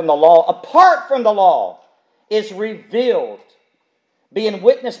apart from the law, is revealed, being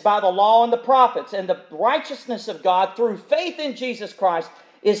witnessed by the law and the prophets. And the righteousness of God through faith in Jesus Christ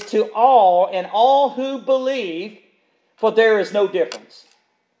is to all and all who believe, for there is no difference.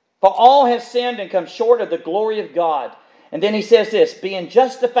 For all have sinned and come short of the glory of God. And then he says this: being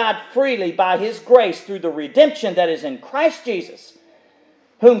justified freely by His grace through the redemption that is in Christ Jesus,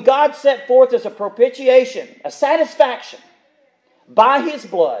 whom God set forth as a propitiation, a satisfaction, by His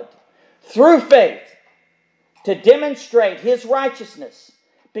blood, through faith, to demonstrate His righteousness.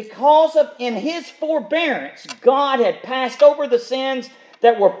 Because in His forbearance, God had passed over the sins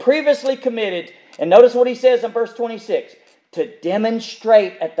that were previously committed. And notice what he says in verse 26. To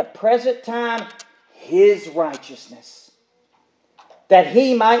demonstrate at the present time His righteousness, that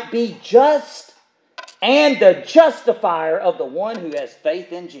He might be just and the justifier of the one who has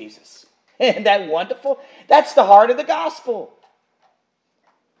faith in Jesus. Isn't that wonderful? That's the heart of the gospel.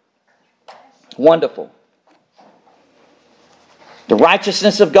 Wonderful. The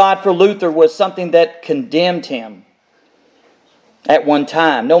righteousness of God for Luther was something that condemned him at one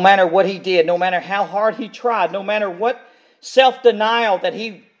time. No matter what he did, no matter how hard he tried, no matter what self-denial that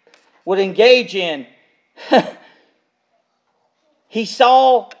he would engage in, he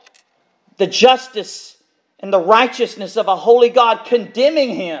saw the justice and the righteousness of a holy God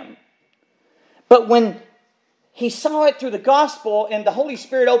condemning him. But when he saw it through the gospel and the Holy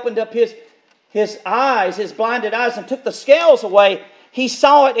Spirit opened up his eyes, his blinded eyes, and took the scales away, he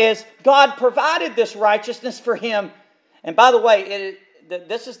saw it as God provided this righteousness for him. And by the way,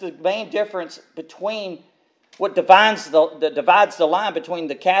 this is the main difference between what divides the line between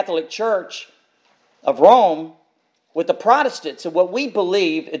the Catholic Church of Rome with the Protestants. And what we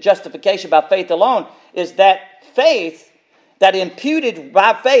believe in justification by faith alone is that faith, that imputed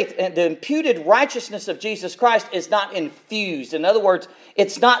by faith, and the imputed righteousness of Jesus Christ is not infused. In other words,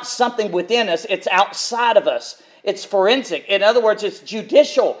 it's not something within us, it's outside of us. It's forensic. In other words, it's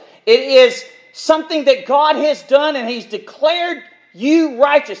judicial. It is something that God has done and He's declared you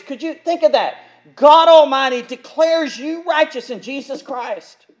righteous. Could you think of that? God Almighty declares you righteous in Jesus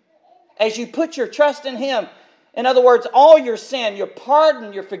Christ as you put your trust in Him. In other words, all your sin, your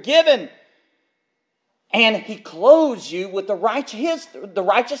pardon, you're forgiven. And He clothes you with the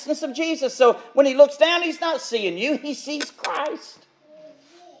righteousness of Jesus. So when He looks down, He's not seeing you. He sees Christ.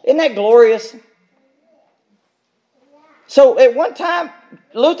 Isn't that glorious? So at one time,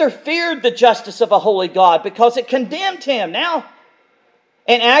 Luther feared the justice of a holy God because it condemned him. Now,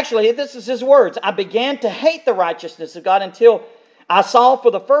 and actually, this is his words: I began to hate the righteousness of God until I saw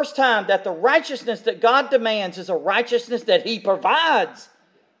for the first time that the righteousness that God demands is a righteousness that He provides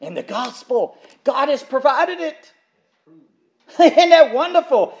in the gospel. God has provided it. Isn't that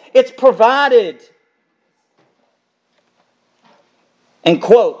wonderful? It's provided. And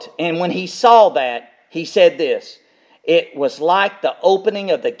quote, and when he saw that, he said this: it was like the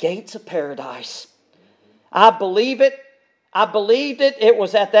opening of the gates of paradise. I believe it. I believed it. It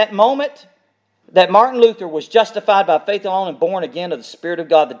was at that moment that Martin Luther was justified by faith alone and born again of the Spirit of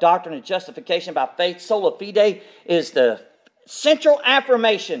God. The doctrine of justification by faith, sola fide, is the central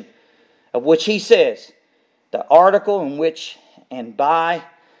affirmation of which he says, the article in which and by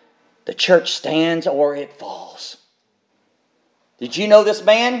the church stands or it falls. Did you know this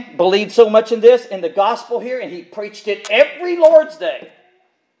man believed so much in this, in the gospel here, and he preached it every Lord's Day?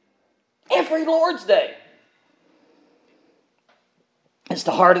 Every Lord's Day. It's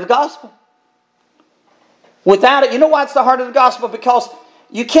the heart of the gospel. Without it, you know why it's the heart of the gospel? Because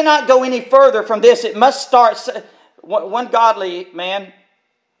you cannot go any further from this. It must start. One godly man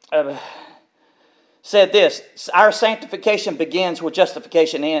said this: our sanctification begins where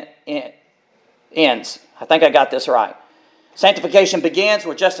justification ends. I think I got this right. Sanctification begins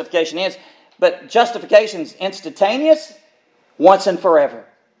where justification ends. But justification is instantaneous, once and forever.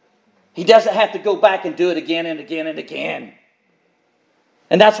 He doesn't have to go back and do it again and again and again.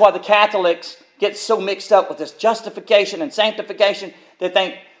 And that's why the Catholics get so mixed up with this justification and sanctification.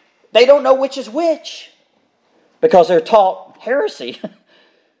 They don't know which is which, because they're taught heresy.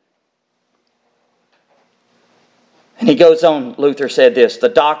 And he goes on, Luther said this: the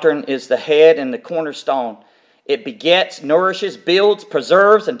doctrine is the head and the cornerstone. It begets, nourishes, builds,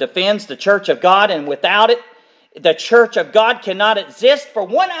 preserves, and defends the church of God. And without it, the church of God cannot exist for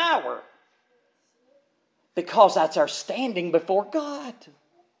 1 hour. Because that's our standing before God.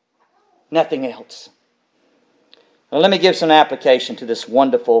 Nothing else. Well, let me give some application to this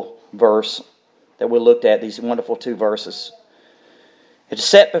wonderful verse that we looked at, these wonderful 2 verses. It is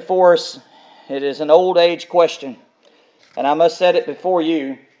set before us. It is an old age question. And I must set it before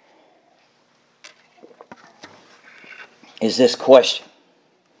you. Is this question: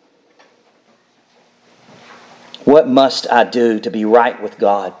 what must I do to be right with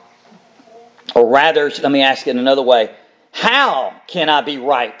God? Or rather, let me ask it another way: how can I be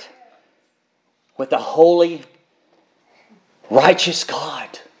right with a holy, righteous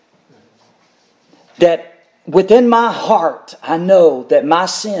God? That within my heart, I know that my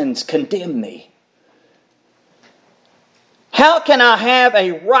sins condemn me. How can I have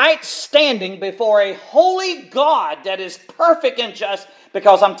a right standing before a holy God that is perfect and just?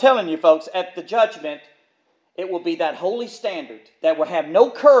 Because I'm telling you folks, at the judgment, it will be that holy standard that will have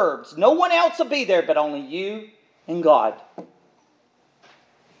no curbs. No one else will be there but only you and God.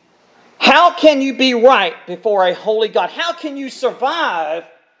 How can you be right before a holy God? How can you survive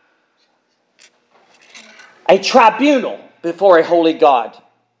a tribunal before a holy God?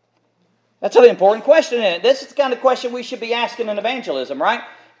 That's an important question, isn't it? This is the kind of question we should be asking in evangelism, right?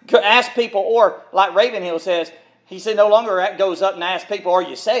 Ask people, or like Ravenhill says, he said no longer goes up and asks people, are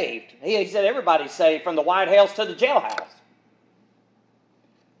you saved? He said everybody's saved, from the White House to the jailhouse.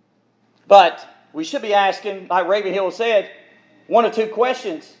 But we should be asking, like Ravenhill said, 1 or 2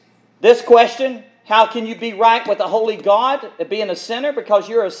 questions. This question: how can you be right with a holy God, being a sinner because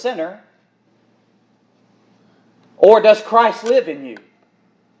you're a sinner? Or does Christ live in you?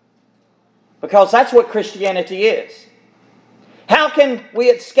 Because that's what Christianity is. How can we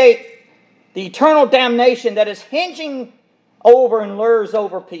escape the eternal damnation that is hinging over and lures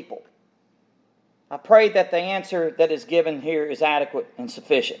over people? I pray that the answer that is given here is adequate and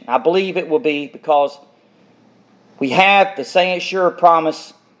sufficient. I believe it will be, because we have the same sure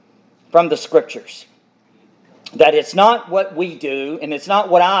promise from the Scriptures that it's not what we do, and it's not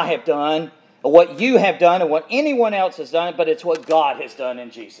what I have done, or what you have done, or what anyone else has done, but it's what God has done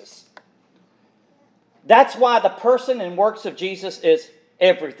in Jesus. That's why the person and works of Jesus is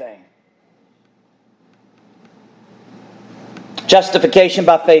everything. Justification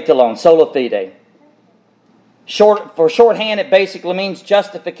by faith alone, sola fide. For shorthand, it basically means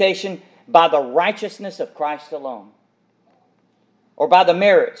justification by the righteousness of Christ alone. Or by the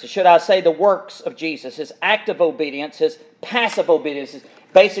merits, should I say the works of Jesus, His active obedience, His passive obedience.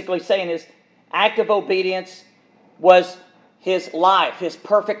 Basically saying His active obedience was His life, His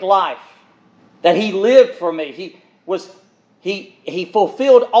perfect life. That He lived for me. He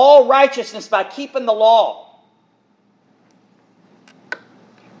fulfilled all righteousness by keeping the law.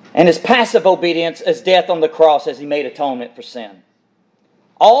 And His passive obedience is death on the cross as He made atonement for sin.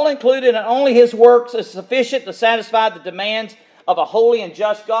 All included, and only His works is sufficient to satisfy the demands of a holy and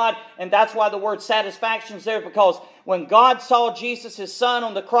just God. And that's why the word satisfaction is there, because when God saw Jesus, His Son,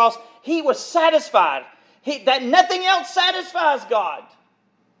 on the cross, He was satisfied. That nothing else satisfies God.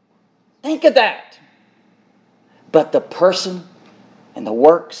 Think of that. But the person and the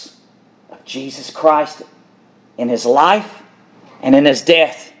works of Jesus Christ in His life and in His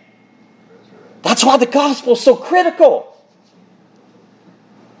death, That's why the gospel is so critical.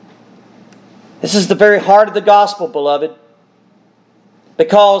 This is the very heart of the gospel, beloved.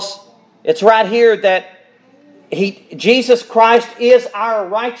 Because it's right here that Jesus Christ is our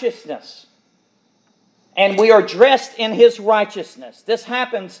righteousness. And we are dressed in His righteousness. This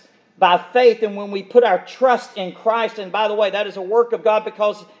happens by faith and when we put our trust in Christ. And by the way, that is a work of God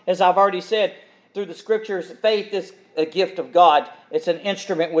because, as I've already said, through the Scriptures, faith is a gift of God. It's an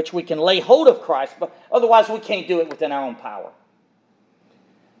instrument which we can lay hold of Christ, but otherwise we can't do it within our own power.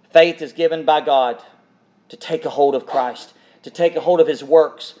 Faith is given by God to take a hold of Christ, to take a hold of His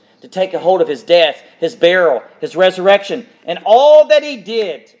works, to take a hold of His death, His burial, His resurrection, and all that He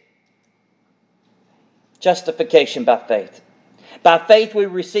did. Justification by faith. By faith we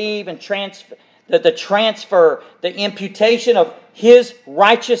receive and the transfer, the imputation of His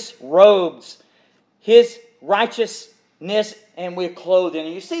righteous robes, His righteousness, and we're clothed in.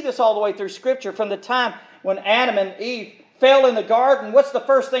 And you see this all the way through Scripture. From the time when Adam and Eve fell in the garden, what's the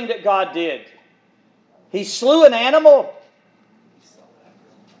first thing that God did? He slew an animal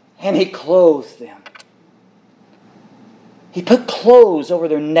and He clothed them. He put clothes over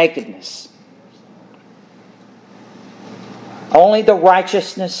their nakedness. Only the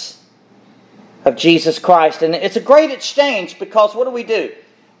righteousness of Jesus Christ. And it's a great exchange because what do?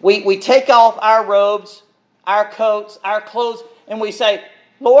 We take off our robes, our coats, our clothes, and we say,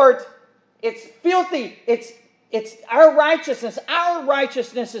 Lord, it's filthy. It's our righteousness. Our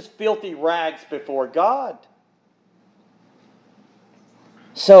righteousness is filthy rags before God.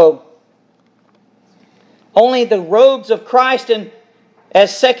 So, only the robes of Christ, and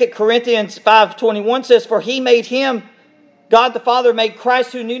as 2 Corinthians 5:21 says, for He made Him, God the Father made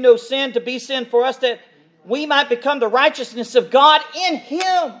Christ who knew no sin to be sin for us that we might become the righteousness of God in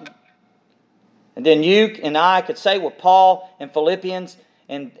Him. And then you and I could say with Paul in Philippians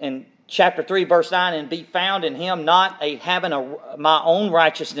in chapter 3 verse 9, and be found in Him, not having my own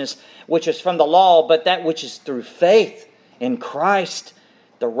righteousness which is from the law, but that which is through faith in Christ,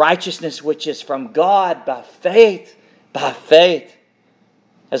 the righteousness which is from God by faith. By faith.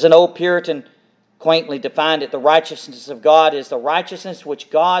 As an old Puritan quaintly defined it, the righteousness of God is the righteousness which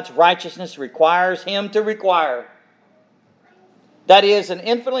God's righteousness requires Him to require. That is, an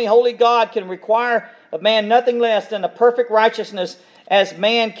infinitely holy God can require of man nothing less than a perfect righteousness, as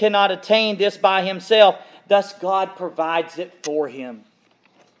man cannot attain this by himself. Thus God provides it for him.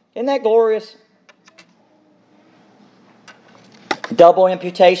 Isn't that glorious? Double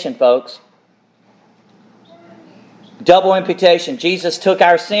imputation, folks. Double imputation. Jesus took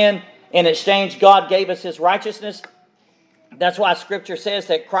our sin. In exchange, God gave us His righteousness. That's why Scripture says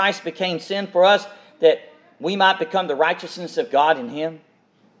that Christ became sin for us, that we might become the righteousness of God in Him.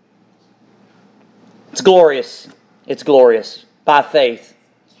 It's glorious. It's glorious. By faith.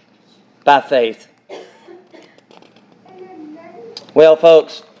 By faith. Well,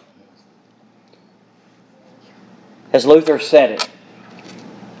 folks, as Luther said it,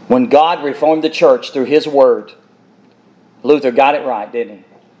 when God reformed the church through His Word, Luther got it right, didn't he?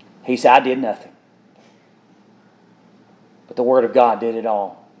 He said, I did nothing. But the Word of God did it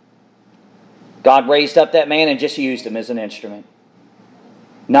all. God raised up that man and just used him as an instrument.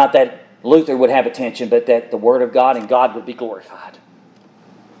 Not that Luther would have attention, but that the Word of God and God would be glorified.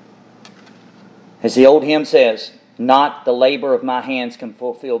 As the old hymn says, not the labor of my hands can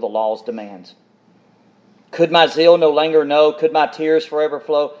fulfill the law's demands. Could my zeal no longer know? Could my tears forever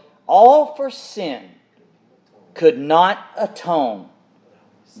flow? All for sin could not atone.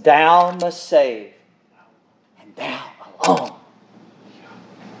 Thou must save, and Thou alone.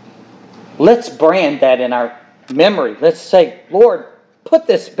 Let's brand that in our memory. Let's say, Lord, put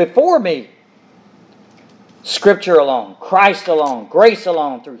this before me. Scripture alone, Christ alone, grace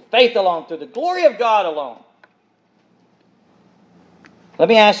alone, through faith alone, through the glory of God alone. Let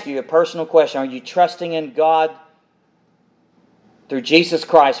me ask you a personal question. Are you trusting in God through Jesus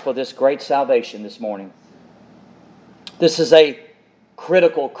Christ for this great salvation this morning? This is a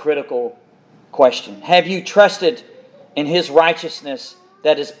critical question. Have you trusted in His righteousness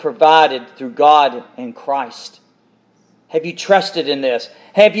that is provided through God and Christ? Have you trusted in this?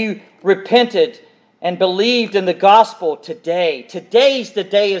 Have you repented and believed in the gospel today? Today's the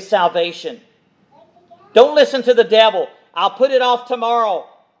day of salvation. Don't listen to the devil. I'll put it off tomorrow.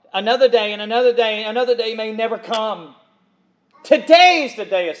 Another day and another day and another day may never come. Today is the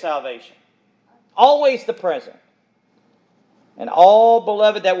day of salvation. Always the present. And all,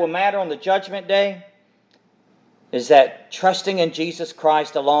 beloved, that will matter on the judgment day is that trusting in Jesus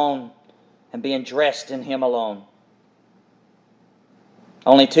Christ alone and being dressed in Him alone.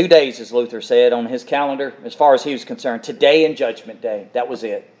 Only 2 days, as Luther said on his calendar, as far as he was concerned. Today and Judgment Day. That was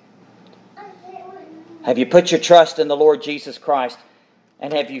it. Have you put your trust in the Lord Jesus Christ?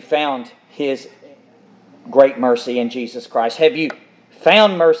 And have you found His great mercy in Jesus Christ? Have you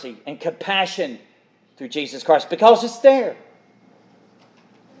found mercy and compassion through Jesus Christ? Because it's there.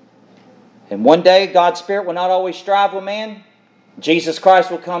 And one day, God's Spirit will not always strive with man. Jesus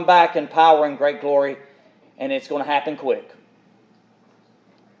Christ will come back in power and great glory, and it's going to happen quick.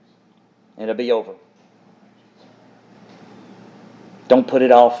 It'll be over. Don't put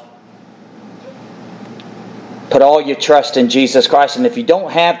it off. Put all your trust in Jesus Christ. And if you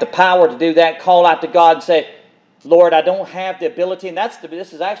don't have the power to do that, call out to God and say, Lord, I don't have the ability. And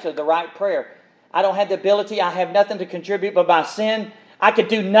this is actually the right prayer. I don't have the ability. I have nothing to contribute but my sin. I could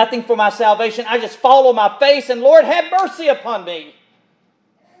do nothing for my salvation. I just fall on my face, and Lord, have mercy upon me.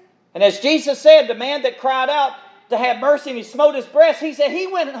 And as Jesus said, the man that cried out to have mercy and he smote his breast, he said he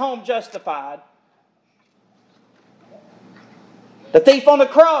went home justified. The thief on the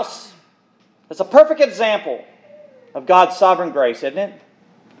cross is a perfect example of God's sovereign grace, isn't it?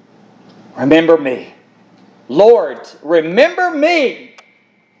 Remember me. Lord, remember me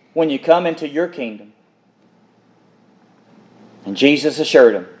when you come into your kingdom. And Jesus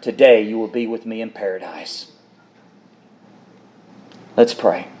assured him, today you will be with me in paradise. Let's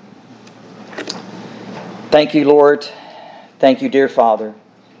pray. Thank you, Lord. Thank you, dear Father,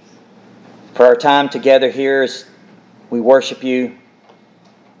 for our time together here as we worship you.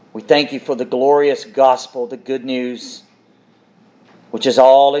 We thank you for the glorious gospel, the good news, which is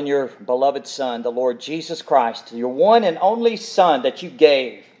all in your beloved Son, the Lord Jesus Christ, your one and only Son that you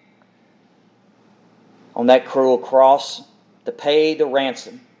gave on that cruel cross to pay the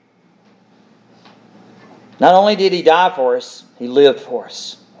ransom. Not only did He die for us, He lived for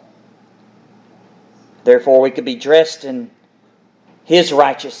us. Therefore, we could be dressed in His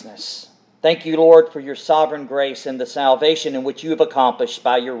righteousness. Thank you, Lord, for your sovereign grace and the salvation in which you have accomplished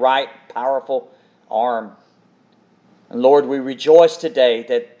by your right, powerful arm. And Lord, we rejoice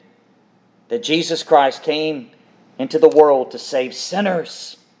today that Jesus Christ came into the world to save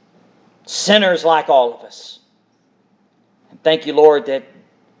sinners. Sinners like all of us. And thank you, Lord, that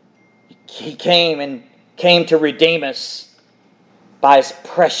He came to redeem us by His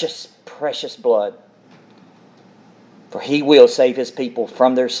precious, precious blood. For He will save His people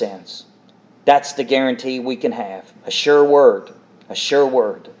from their sins. That's the guarantee we can have. A sure word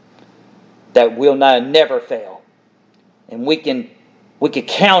that will never fail. And we can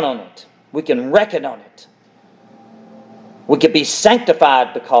count on it. We can reckon on it. We could be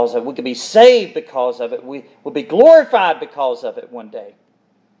sanctified because of it. We could be saved because of it. We will be glorified because of it one day.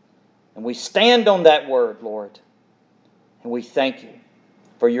 And we stand on that word, Lord. And we thank you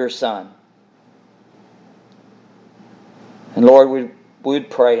for your Son. And Lord, we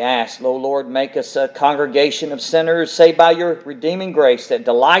would pray, ask, oh Lord, make us a congregation of sinners, saved by your redeeming grace, that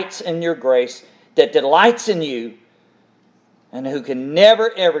delights in your grace, that delights in you, and who can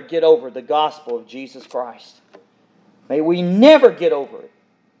never, ever get over the gospel of Jesus Christ. May we never get over it.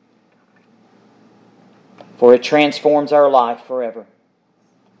 For it transforms our life forever.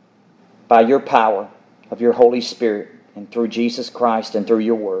 By your power of your Holy Spirit and through Jesus Christ and through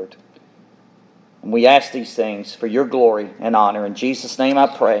your word. And we ask these things for your glory and honor. In Jesus' name I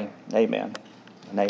pray. Amen.